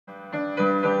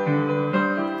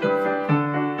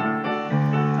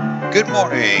Good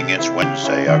morning. It's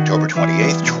Wednesday, October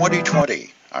 28th,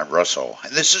 2020. I'm Russell,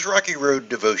 and this is Rocky Road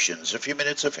Devotions, a few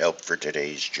minutes of help for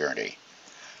today's journey.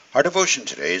 Our devotion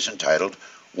today is entitled,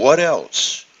 What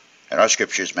Else? And our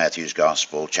scripture is Matthew's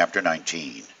Gospel, chapter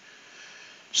 19.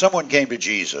 Someone came to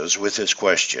Jesus with this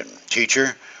question,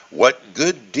 Teacher, what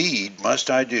good deed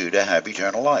must I do to have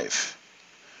eternal life?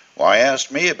 Why ask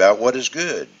me about what is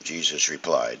good? Jesus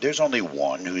replied. There's only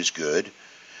one who's good.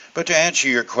 But to answer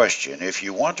your question, if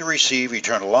you want to receive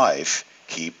eternal life,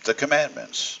 keep the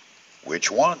commandments.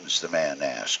 Which ones? The man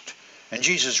asked. And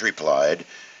Jesus replied,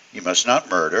 You must not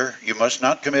murder, you must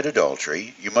not commit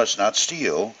adultery, you must not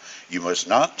steal, you must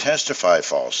not testify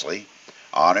falsely,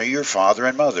 honor your father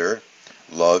and mother,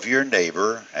 love your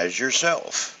neighbor as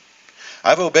yourself.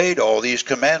 I've obeyed all these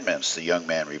commandments, the young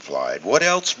man replied. What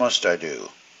else must I do?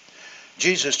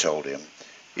 Jesus told him,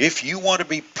 If you want to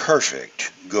be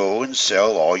perfect, go and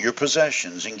sell all your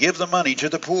possessions and give the money to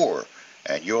the poor,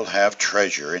 and you'll have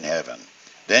treasure in heaven.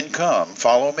 Then come,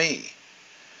 follow me.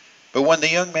 But when the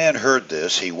young man heard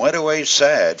this, he went away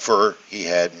sad, for he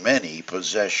had many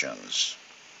possessions.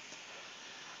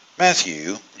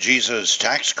 Matthew, Jesus'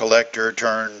 tax collector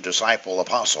turned disciple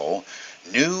apostle,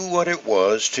 knew what it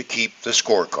was to keep the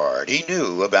scorecard. He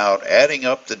knew about adding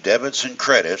up the debits and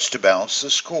credits to balance the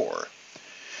score.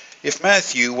 If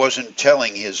Matthew wasn't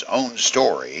telling his own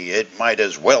story, it might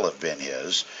as well have been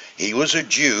his. He was a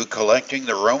Jew collecting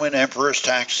the Roman emperor's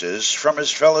taxes from his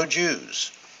fellow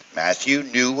Jews. Matthew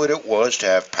knew what it was to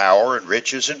have power and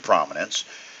riches and prominence.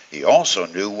 He also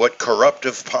knew what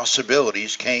corruptive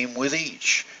possibilities came with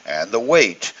each, and the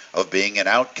weight of being an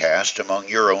outcast among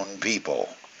your own people.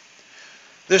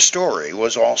 This story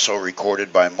was also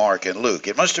recorded by Mark and Luke.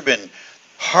 It must have been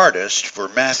hardest for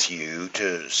Matthew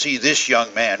to see this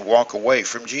young man walk away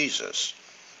from Jesus.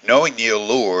 Knowing the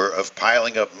allure of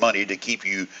piling up money to keep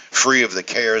you free of the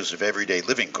cares of everyday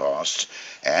living costs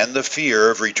and the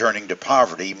fear of returning to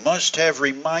poverty must have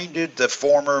reminded the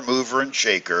former mover and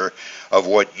shaker of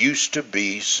what used to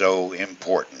be so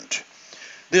important.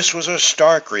 This was a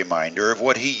stark reminder of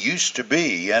what he used to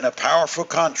be and a powerful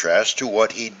contrast to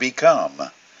what he'd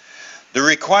become. The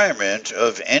requirement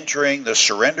of entering the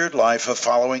surrendered life of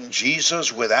following Jesus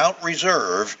without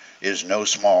reserve is no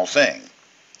small thing.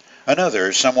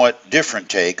 Another, somewhat different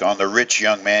take on the rich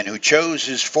young man who chose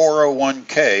his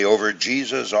 401k over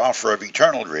Jesus' offer of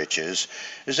eternal riches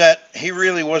is that he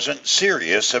really wasn't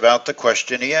serious about the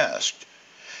question he asked.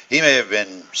 He may have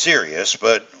been serious,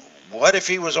 but what if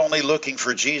he was only looking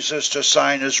for Jesus to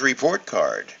sign his report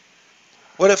card?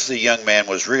 What if the young man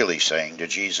was really saying to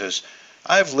Jesus,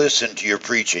 I've listened to your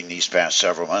preaching these past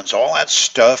several months, all that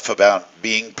stuff about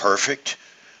being perfect.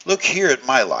 Look here at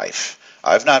my life.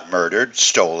 I've not murdered,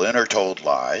 stolen, or told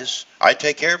lies. I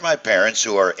take care of my parents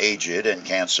who are aged and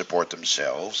can't support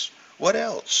themselves. What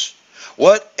else?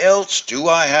 What else do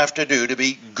I have to do to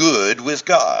be good with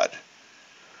God?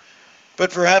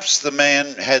 But perhaps the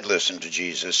man had listened to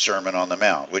Jesus' Sermon on the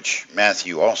Mount, which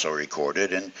Matthew also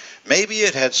recorded, and maybe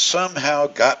it had somehow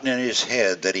gotten in his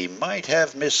head that he might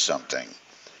have missed something.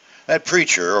 That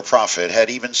preacher or prophet had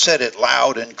even said it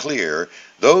loud and clear,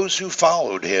 those who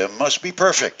followed him must be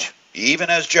perfect,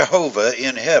 even as Jehovah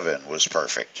in heaven was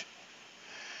perfect.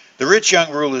 The rich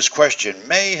young ruler's question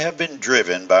may have been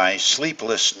driven by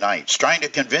sleepless nights, trying to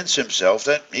convince himself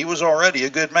that he was already a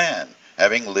good man,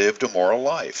 having lived a moral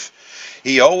life.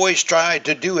 He always tried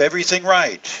to do everything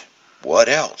right. What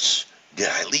else? Did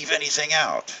I leave anything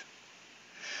out?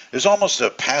 There's almost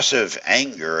a passive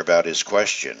anger about his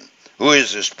question. Who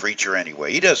is this preacher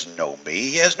anyway? He doesn't know me.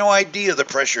 He has no idea the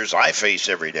pressures I face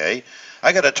every day.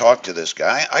 I got to talk to this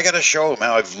guy. I got to show him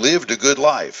how I've lived a good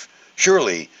life.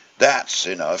 Surely that's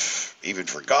enough, even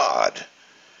for God.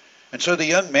 And so the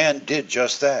young man did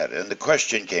just that, and the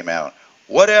question came out,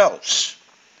 what else?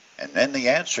 And then the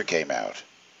answer came out.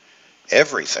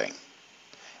 Everything.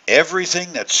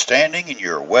 Everything that's standing in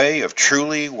your way of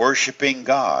truly worshiping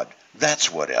God. That's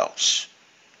what else.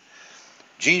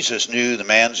 Jesus knew the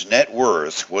man's net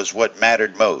worth was what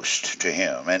mattered most to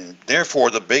him, and therefore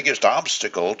the biggest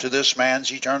obstacle to this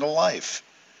man's eternal life.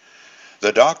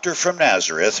 The doctor from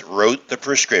Nazareth wrote the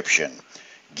prescription,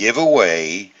 give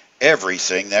away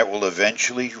everything that will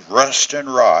eventually rust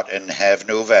and rot and have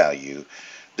no value.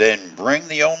 Then bring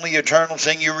the only eternal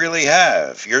thing you really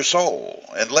have, your soul,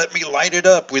 and let me light it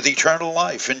up with eternal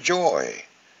life and joy.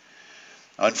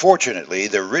 Unfortunately,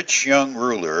 the rich young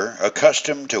ruler,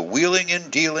 accustomed to wheeling and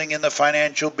dealing in the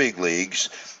financial big leagues,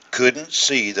 couldn't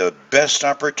see the best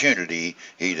opportunity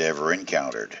he'd ever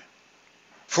encountered.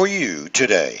 For you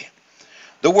today,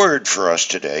 the word for us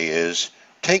today is,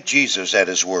 take Jesus at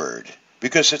his word.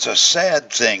 because it's a sad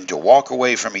thing to walk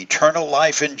away from eternal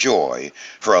life and joy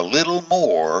for a little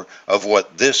more of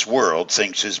what this world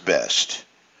thinks is best.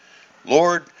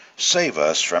 Lord, save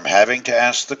us from having to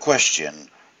ask the question,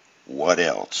 what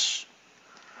else?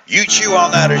 You chew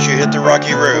on that as you hit the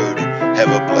rocky road. Have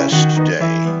a blessed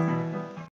day.